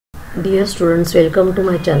Dear students, welcome to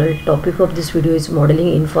my channel. Topic of this video is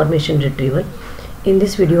modeling information retrieval. In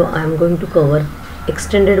this video I am going to cover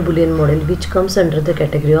extended Boolean model, which comes under the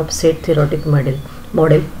category of set theoretic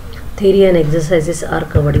model. Theory and exercises are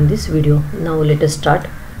covered in this video. Now let us start.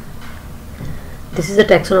 This is the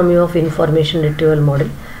taxonomy of information retrieval model,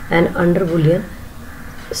 and under Boolean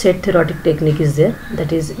set theoretic technique is there,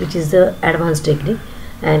 which is the advanced technique,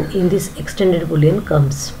 and in this extended Boolean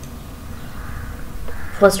comes.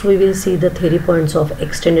 First we will see the theory points of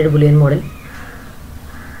extended Boolean model.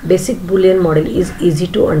 Basic Boolean model is easy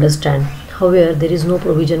to understand. However, there is no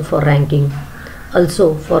provision for ranking.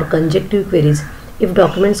 Also, for conjunctive queries, if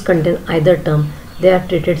documents contain either term, they are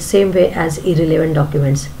treated same way as irrelevant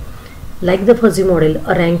documents. Like the fuzzy model,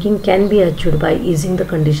 a ranking can be achieved by easing the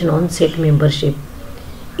condition on set membership.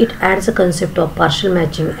 It adds a concept of partial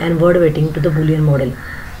matching and word weighting to the Boolean model.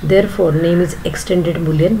 Therefore, name is extended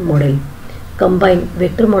Boolean model. Combine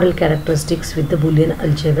vector model characteristics with the Boolean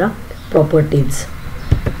algebra properties.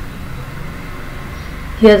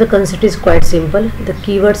 Here the concept is quite simple. The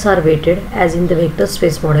keywords are weighted as in the vector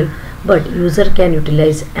space model, but user can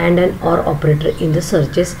utilize and or operator in the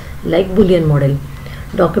searches like Boolean model.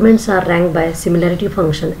 Documents are ranked by similarity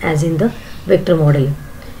function as in the vector model.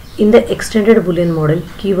 In the extended Boolean model,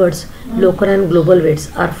 keywords, local and global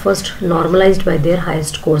weights are first normalized by their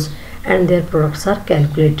highest scores and their products are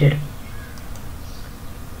calculated.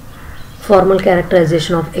 Formal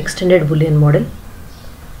characterization of extended Boolean model.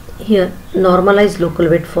 Here, normalized local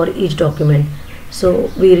weight for each document.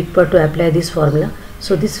 So we require to apply this formula.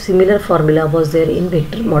 So this similar formula was there in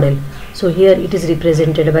vector model. So here it is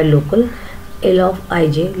represented by local L of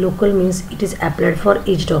ij. Local means it is applied for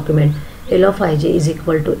each document. L of ij is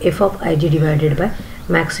equal to f of ij divided by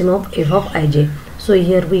maximum of f of ij. So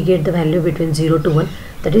here we get the value between 0 to 1,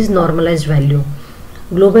 that is normalized value.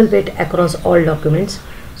 Global weight across all documents.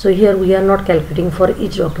 So here we are not calculating for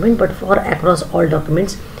each document but for across all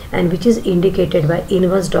documents, and which is indicated by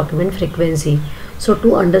inverse document frequency. So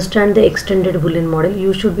to understand the extended Boolean model,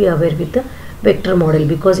 you should be aware with the vector model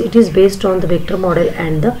because it is based on the vector model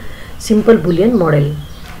and the simple Boolean model.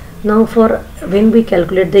 Now for when we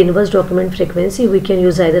calculate the inverse document frequency, we can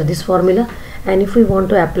use either this formula, and if we want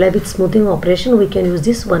to apply with smoothing operation, we can use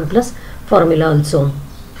this 1 plus formula also.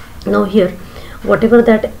 Now here whatever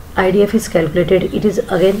that IDF is calculated, it is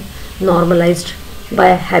again normalized by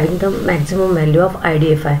having the maximum value of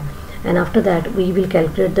IDFI, and after that we will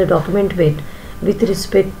calculate the document weight with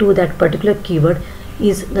respect to that particular keyword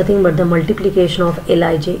is nothing but the multiplication of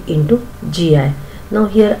Lij into Gi. Now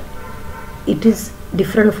here it is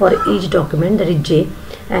different for each document, that is J,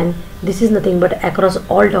 and this is nothing but across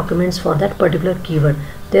all documents for that particular keyword.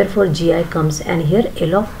 Therefore Gi comes, and here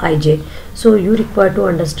L of ij. So you require to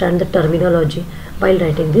understand the terminology while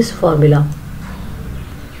writing this formula.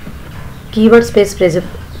 Keyword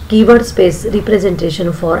space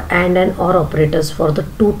representation for and or operators for the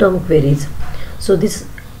two-term queries. So this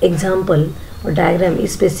example or diagram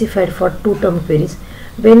is specified for two-term queries.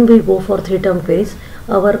 When we go for three-term queries,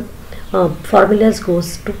 our formulas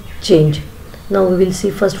goes to change. Now we will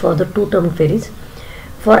see first for the two-term queries.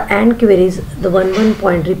 For AND queries, the 1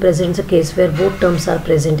 point represents a case where both terms are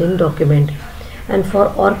present in document, and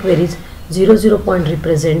for OR queries, 0 point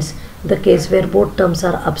represents the case where both terms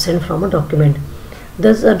are absent from a document.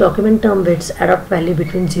 Thus, a document term weights adopt value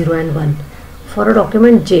between 0 and 1. For a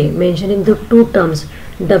document J mentioning the two terms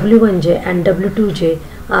W1J and W2J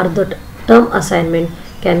are the term assignment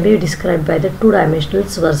can be described by the two-dimensional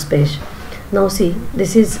subspace. Now see,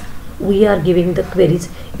 this is we are giving the queries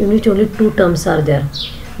in which only two terms are there.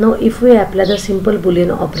 Now if we apply the simple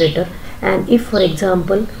Boolean operator, and if for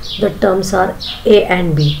example the terms are A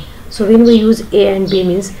and B, so when we use A and B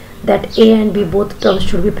means that A and B both terms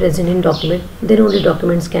should be present in document, then only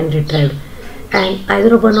documents can retrieved, and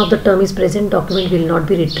either one of the term is present, document will not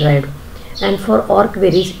be retrieved. And for OR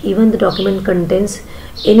queries, even the document contains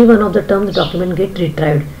any one of the terms, the document get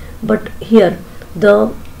retrieved. But here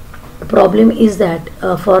the problem is that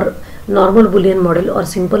for normal Boolean model or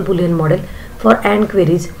simple Boolean model, for AND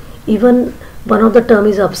queries, even one of the term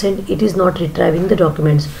is absent, it is not retrieving the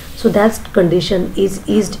documents. So that condition is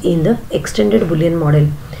eased in the extended Boolean model.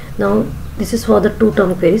 Now this is for the two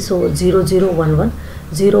term queries, so 0 0 1 1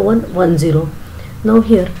 0 1 1 0. Now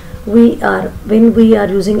here when we are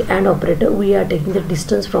using AND operator, we are taking the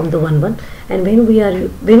distance from the 1 1, and when we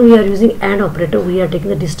are using AND operator, we are taking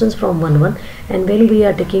the distance from 1 1, and when we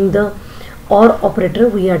are taking the OR operator,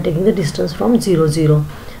 we are taking the distance from 0 0.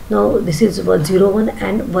 Now this is 0 1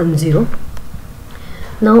 and 1 0.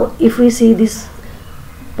 Now if we see these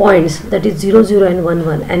points, that is 0 0 and 1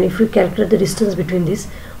 1, and if we calculate the distance between this,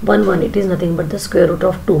 1 1, it is nothing but the square root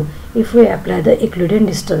of 2. If we apply the Euclidean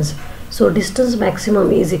distance, so distance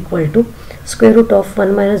maximum is equal to square root of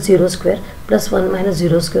 1 minus 0 square plus 1 minus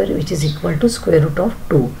 0 square, which is equal to square root of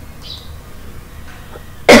 2.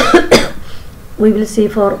 We will see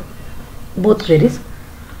for both queries.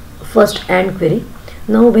 First AND query.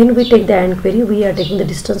 Now when we take the AND query, we are taking the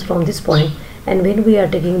distance from this point, and when we are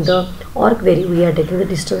taking the OR query, we are taking the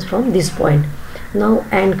distance from this point. Now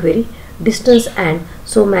AND query, distance AND,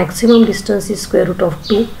 so maximum distance is square root of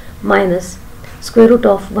 2 minus square root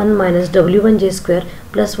of 1 minus w1j square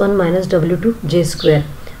plus 1 minus w2j square.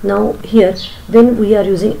 Now here when we are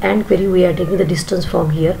using AND query, we are taking the distance from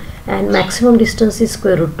here, and maximum distance is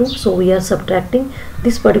square root 2, so we are subtracting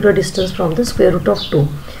this particular distance from the square root of 2.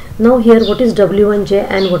 Now here what is w1j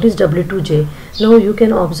and what is w2j? Now you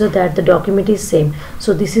can observe that the document is same.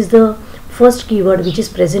 So this is the first keyword which is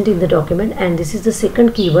present in the document, and this is the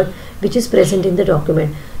second keyword which is present in the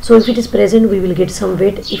document. So if it is present, we will get some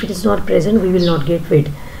weight. If it is not present, we will not get weight.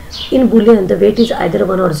 In Boolean, the weight is either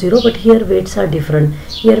 1 or 0, but here weights are different.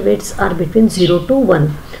 Here weights are between 0 to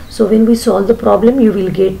 1. So when we solve the problem, you will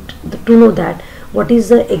get to know that what is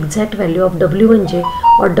the exact value of w1j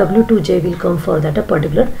or w2j will come for that a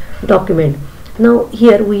particular document. Now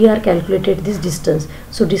here we are calculated this distance.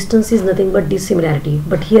 So distance is nothing but dissimilarity,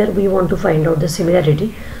 but here we want to find out the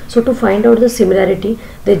similarity. So to find out the similarity,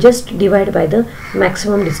 they just divide by the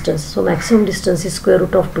maximum distance. So maximum distance is square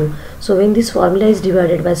root of 2. So when this formula is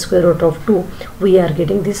divided by square root of 2, we are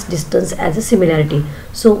getting this distance as a similarity.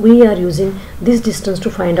 So we are using this distance to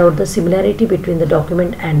find out the similarity between the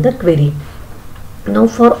document and the query. Now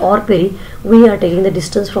for OR query, we are taking the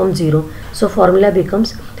distance from 0. So formula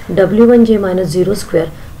becomes w1j minus 0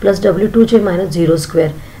 square plus w2j minus 0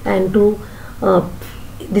 square, and to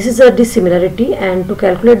this is a dissimilarity, and to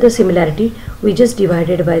calculate the similarity, we just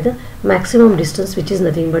divided by the maximum distance, which is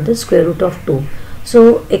nothing but the square root of 2.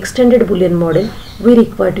 So extended Boolean model, we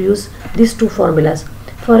require to use these two formulas.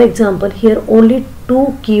 For example, here only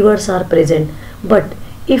 2 keywords are present, but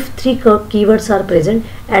if 3 keywords are present,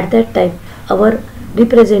 at that time our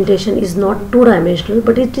representation is not 2-dimensional,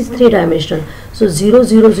 but it is 3-dimensional. So 0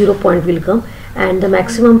 0 0 point will come, and the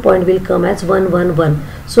maximum point will come as 1 1 1.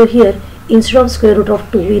 So here instead of square root of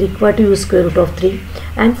 2, we require to use square root of 3,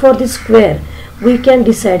 and for this square we can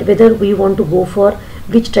decide whether we want to go for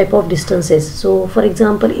which type of distances. So for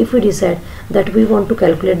example, if we decide that we want to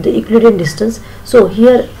calculate the Euclidean distance, so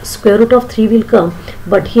here square root of 3 will come,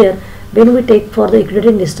 but here when we take for the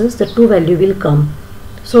Euclidean distance, the 2 value will come.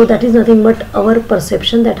 So that is nothing but our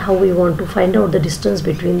perception that how we want to find out the distance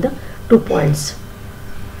between the 2 points.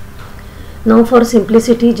 Now for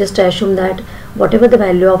simplicity, just assume that whatever the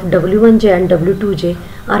value of w1j and w2j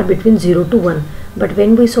are between 0 to 1. But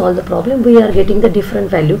when we solve the problem, we are getting the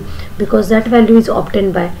different value, because that value is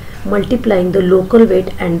obtained by multiplying the local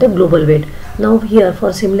weight and the global weight. Now here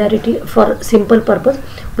for similarity, for simple purpose,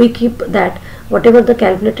 we keep that whatever the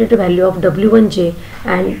calculated value of w1j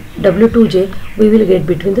and w2j, we will get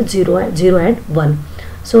between the 0 and 1.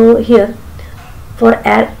 So here for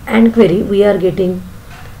AND query, we are getting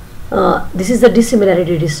this is the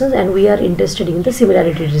dissimilarity distance, and we are interested in the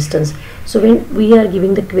similarity distance. So when we are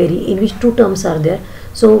giving the query in which 2 terms are there,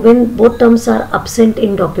 so when both terms are absent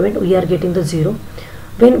in document, we are getting the 0.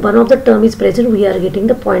 When one of the term is present, we are getting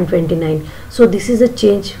the 0.29. So this is a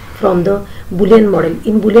change from the Boolean model.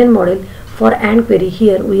 In Boolean model, for AND query,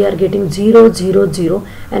 here we are getting 0 0 0,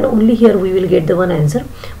 and only here we will get the one answer.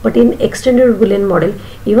 But in extended Boolean model,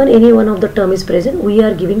 even any one of the term is present, we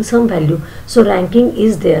are giving some value, so ranking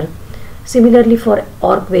is there. Similarly for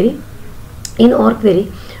OR query, in OR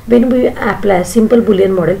query, when we apply simple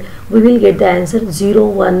Boolean model, we will get the answer 0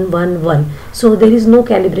 1 1 1. So there is no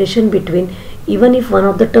calibration between, even if one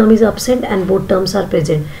of the term is absent and both terms are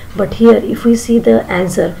present. But here if we see the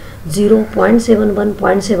answer 0.71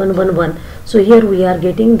 0.711, so here we are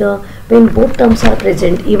getting the, when both terms are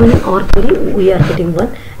present, even in OR query we are getting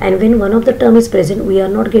 1, and when one of the term is present, we are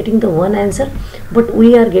not getting the 1 answer, but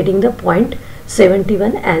we are getting the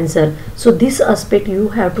 0.71 answer. So this aspect you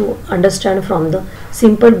have to understand from the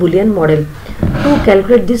simple Boolean model. To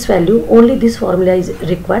calculate this value, only this formula is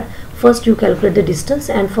required. First you calculate the distance,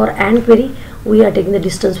 and for AND query we are taking the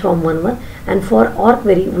distance from 1 1, and for OR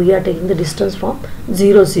query we are taking the distance from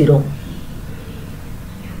 0 0.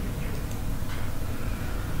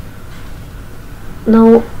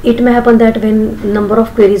 Now it may happen that when number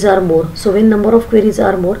of queries are more, so when number of queries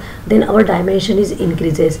are more, then our dimension is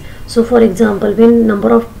increases. So for example, when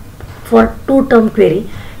number of, for 2 term query,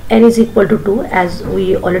 n is equal to 2, as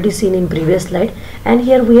we already seen in previous slide, and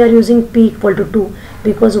here we are using p equal to 2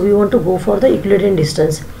 because we want to go for the Euclidean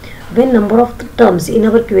distance. when number of terms in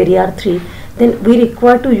our query are 3, then we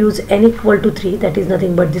require to use n equal to 3, that is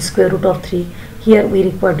nothing but the square root of 3. Here we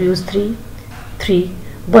require to use 3,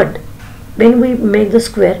 but when we make the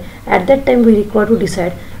square, at that time we require to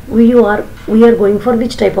decide we are going for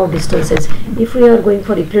which type of distances. If we are going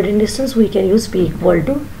for Euclidean distance, we can use p equal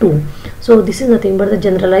to 2. So this is nothing but the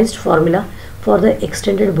generalized formula for the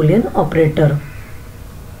extended Boolean operator.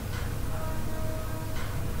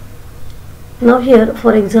 Now here,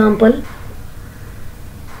 for example,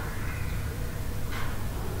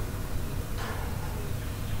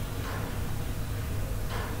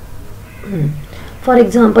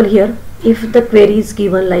 here, if the query is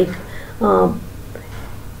given like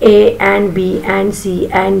A and B and C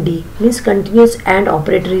and D, means continuous AND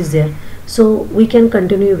operator is there, so we can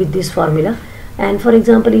continue with this formula. And for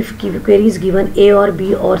example, if query is given A or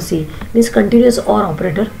B or C, means continuous OR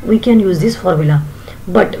operator, we can use this formula.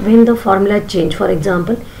 But when the formula change, for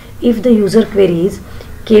example, if the user query is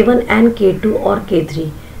K1 and K2 or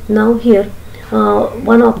K3, now here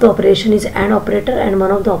one of the operation is AND operator and one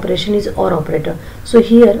of the operation is OR operator. So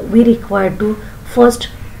here we require to first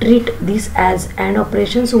treat this as AND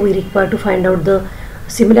operation, so we require to find out the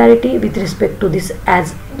similarity with respect to this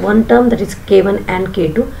as one term, that is K1 and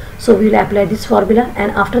K2. So we will apply this formula,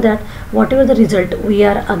 and after that whatever the result, we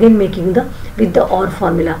are again making with the OR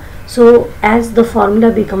formula. So as the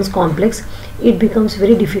formula becomes complex, it becomes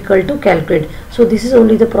very difficult to calculate. So this is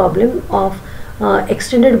only the problem of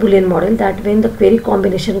extended Boolean model, that when the query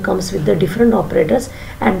combination comes with the different operators,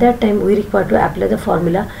 at that time we require to apply the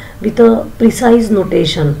formula with a precise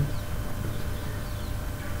notation.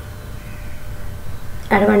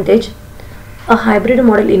 Advantage: a hybrid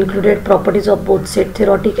model included properties of both set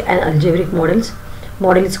theoretic and algebraic models.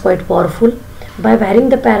 Model is quite powerful. By varying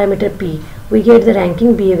the parameter p, we get the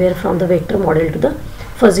ranking behavior from the vector model to the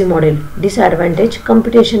fuzzy model. Disadvantage: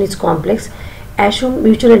 computation is complex. Assume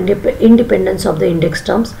mutual independence of the index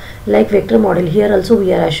terms. Like vector model, here also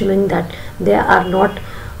we are assuming that they are not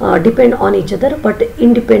depend on each other, but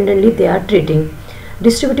independently they are treating.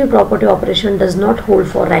 Distributive property operation does not hold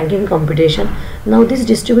for ranking computation. Now this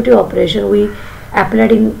distributive operation we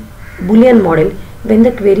applied in Boolean model. When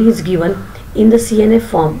the query is given in the CNF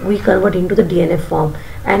form, we convert into the DNF form,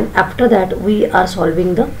 and after that we are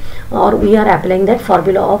solving we are applying that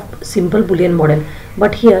formula of simple Boolean model.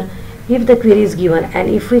 But here, if the query is given and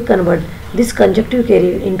if we convert this conjunctive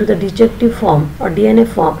query into the disjunctive form or DNF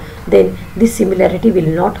form, then this similarity will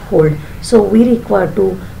not hold. So we require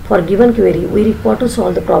to, for given query, we require to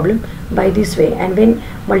solve the problem by this way, and when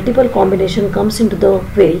multiple combination comes into the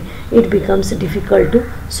query, it becomes difficult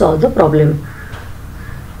to solve the problem.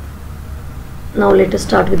 Now let us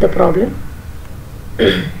start with the problem.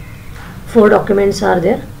 4 documents are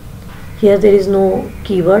there. Here there is no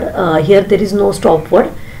keyword, here there is no stop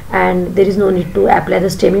word, and there is no need to apply the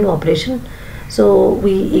stemming operation. So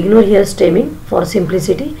we ignore here stemming for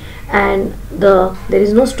simplicity, and there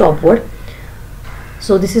is no stop word.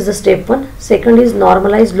 So this is the step 1. Second is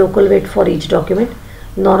normalize local weight for each document.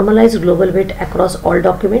 Normalize global weight across all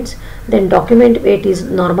documents. Then document weight is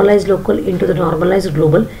normalized local into the normalized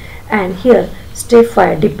global. And here step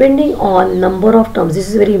 5, depending on number of terms, this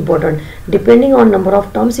is very important, depending on number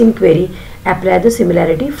of terms in query, apply the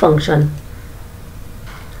similarity function.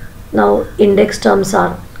 Now index terms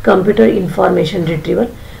are computer information retrieval.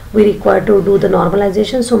 We require to do the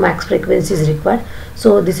normalization, so max frequency is required.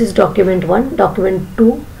 So this is document 1, document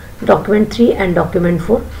 2, document 3 and document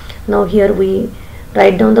 4. Now here we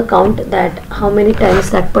write down the count, that how many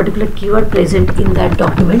times that particular keyword present in that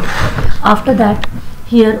document. After that,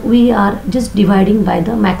 here we are just dividing by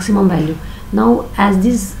the maximum value. Now as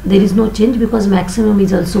this, there is no change because maximum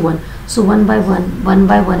is also 1. So 1 by 1, 1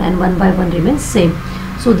 by 1 and 1 by 1 remains same.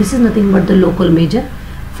 So this is nothing but the local measure.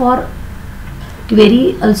 For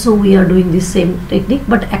query also we are doing this same technique,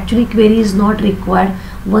 but actually query is not required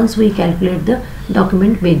once we calculate the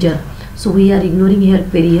document measure. So we are ignoring here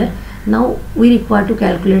query here. Now we require to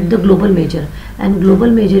calculate the global measure, and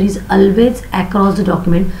global measure is always across the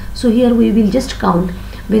document. So here we will just count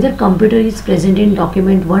whether computer is present in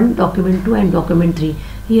document 1, document 2 and document 3.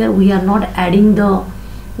 Here we are not adding the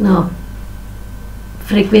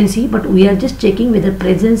frequency, but we are just checking whether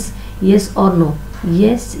presence yes or no.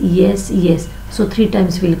 Yes, yes, yes. So 3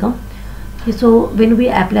 times will come. So when we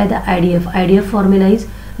apply the IDF formula is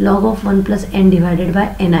log of 1 plus n divided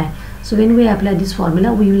by ni. So when we apply this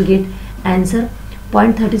formula, we will get answer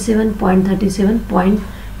 0.37, 0.37,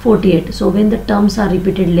 0.48. So when the terms are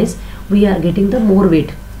repeated less, we are getting the more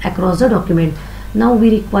weight across the document. Now we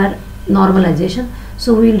require normalization.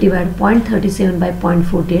 So we will divide 0.37 by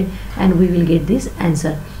 0.48 and we will get this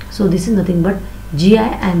answer. So this is nothing but gi,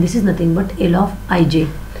 and this is nothing but L of ij.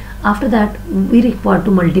 After that we require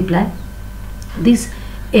to multiply this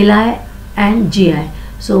Li and gi.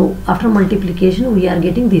 So after multiplication we are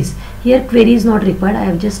getting this. Here query is not required, I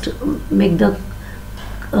have just make the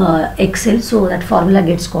Excel so that formula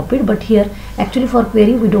gets copied, but here actually for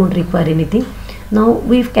query we don't require anything. Now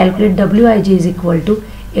we've calculated Wij is equal to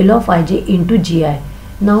L of ij into gi.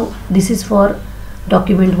 Now this is for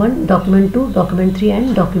document 1, document 2, document 3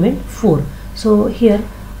 and document 4. So here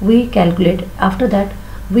we calculate. After that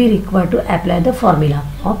we require to apply the formula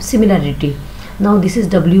of similarity. Now this is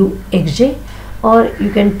Wxj, or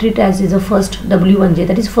you can treat as is the first W1j,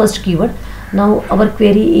 that is first keyword. Now our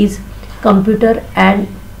query is computer and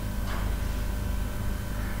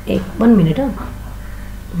 1 minute.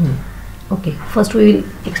 Okay, first we will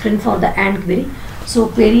explain for the AND query. So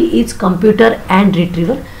query is computer and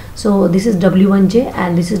retrieval. So this is W1j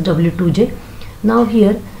and this is W2j. Now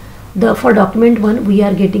here for document 1 we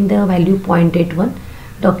are getting the value 0.81,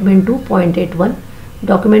 document 2 0.81,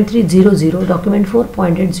 document 3 0, document 4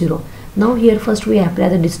 0.80. Now here first we apply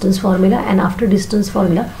the distance formula, and after distance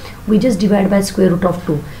formula we just divide by square root of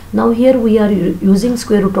 2. Now here we are using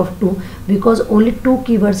square root of 2 because only 2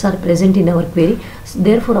 keywords are present in our query,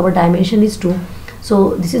 therefore our dimension is 2.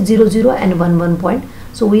 So this is 0 and 1 point.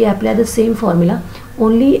 So we apply the same formula.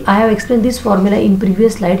 Only I have explained this formula in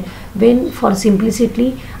previous slide, when for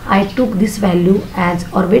simplicity I took this value as,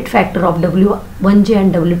 or weight factor of W1j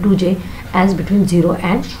and W2j as between 0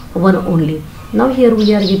 and 1 only. Now here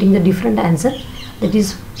we are getting the different answer, that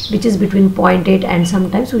is which is between 0.8 and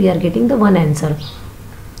sometimes we are getting the 1 answer.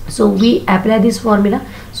 So we apply this formula.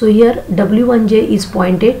 So here W1j is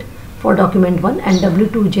 0.8 for document 1 and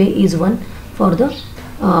W2j is 1 for the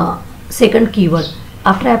second keyword.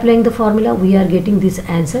 After applying the formula we are getting this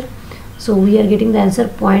answer. So we are getting the answer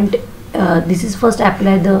this is first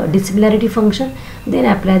apply the dissimilarity function, then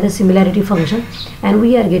apply the similarity function, and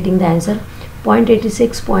we are getting the answer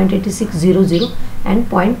 0.86, 0.8600 and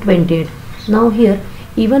 0.28. Now here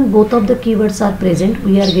even both of the keywords are present,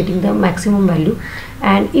 we are getting the maximum value,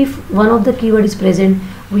 and if one of the keyword is present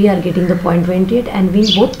we are getting the 0.28, and when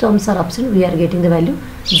both terms are absent we are getting the value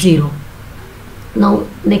 0. Now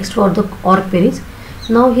next for the OR queries.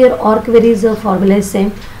 Now here OR queries formula is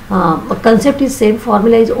same, concept is same,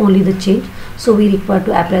 formula is only the change. So we require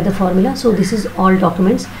to apply the formula. So this is all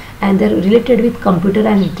documents and they are related with computer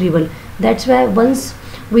and retrieval. That's why once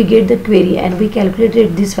we get the query and we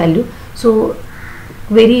calculated this value, so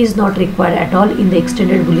query is not required at all in the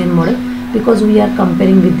extended Boolean model, because we are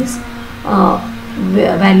comparing with this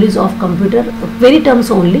values of computer query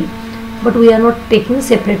terms only, but we are not taking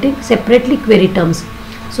separately query terms.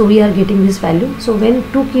 So we are getting this value. So when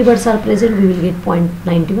two keywords are present we will get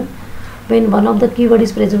 0.91, when one of the keyword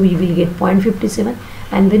is present we will get 0.57,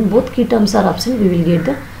 and when both key terms are absent we will get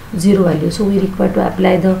the 0 value. So we require to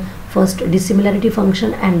apply the first dissimilarity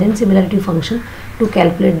function and then similarity function to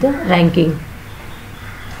calculate the ranking.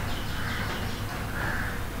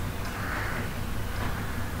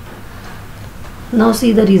 Now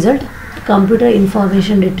see the result: computer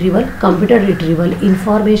information retrieval, computer retrieval,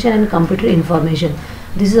 information and computer information.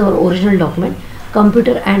 This is our original document,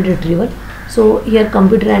 computer and retrieval. So here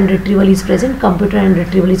computer and retrieval is present, computer and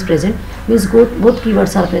retrieval is present, means both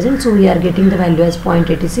keywords are present. So we are getting the value as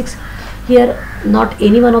 0.86. Here not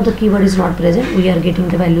any one of the keyword is not present, we are getting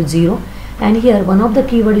the value 0, and here one of the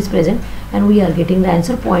keyword is present and we are getting the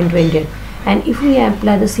answer 0.28. And if we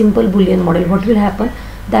apply the simple Boolean model, what will happen,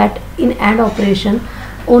 that in AND operation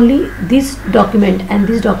only this document and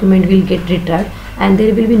this document will get retrieved and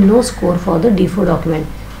there will be no score for the D4 document.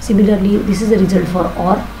 Similarly this is the result for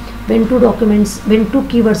OR. When two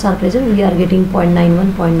keywords are present we are getting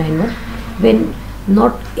 0.91, 0.91. When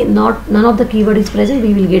none of the keyword is present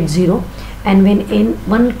we will get 0, and when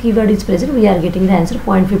one keyword is present we are getting the answer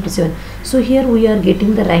 0.57. So here we are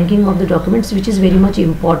getting the ranking of the documents, which is very much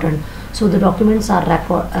important. So the documents are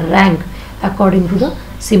ranked according to the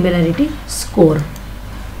similarity score.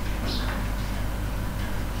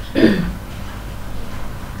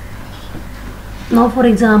 Now for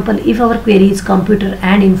example, if our query is computer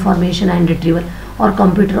and information and retrieval, or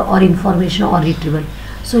computer or information or retrieval,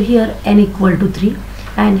 so here n equal to 3,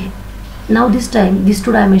 and now this time this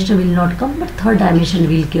two dimension will not come but third dimension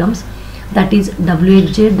will comes, that is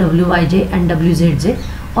Wxj, Wij and Wzj,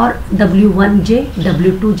 or W1j,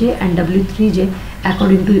 W2j and W3j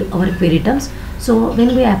according to our query terms. So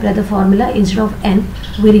when we apply the formula, instead of n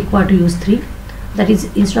we require to use 3, that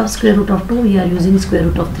is instead of square root of 2 we are using square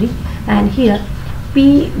root of 3, and here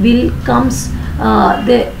p will comes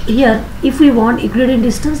here if we want equivalent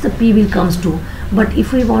distance the p will comes 2, but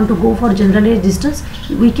if we want to go for generalized distance,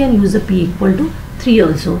 we can use the p equal to 3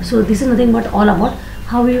 also. So this is nothing but all about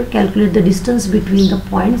how you calculate the distance between the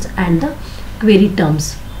points and the query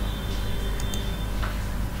terms.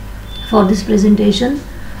 For this presentation,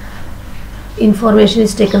 information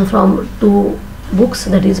is taken from two books,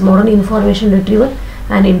 that is Modern Information Retrieval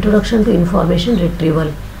and Introduction to Information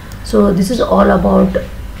Retrieval. So this is all about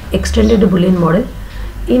extended Boolean model.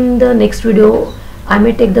 In the next video, I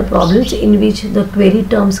may take the problems in which the query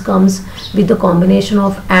terms comes with the combination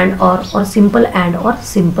of and or simple and or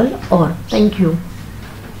simple or. Thank you.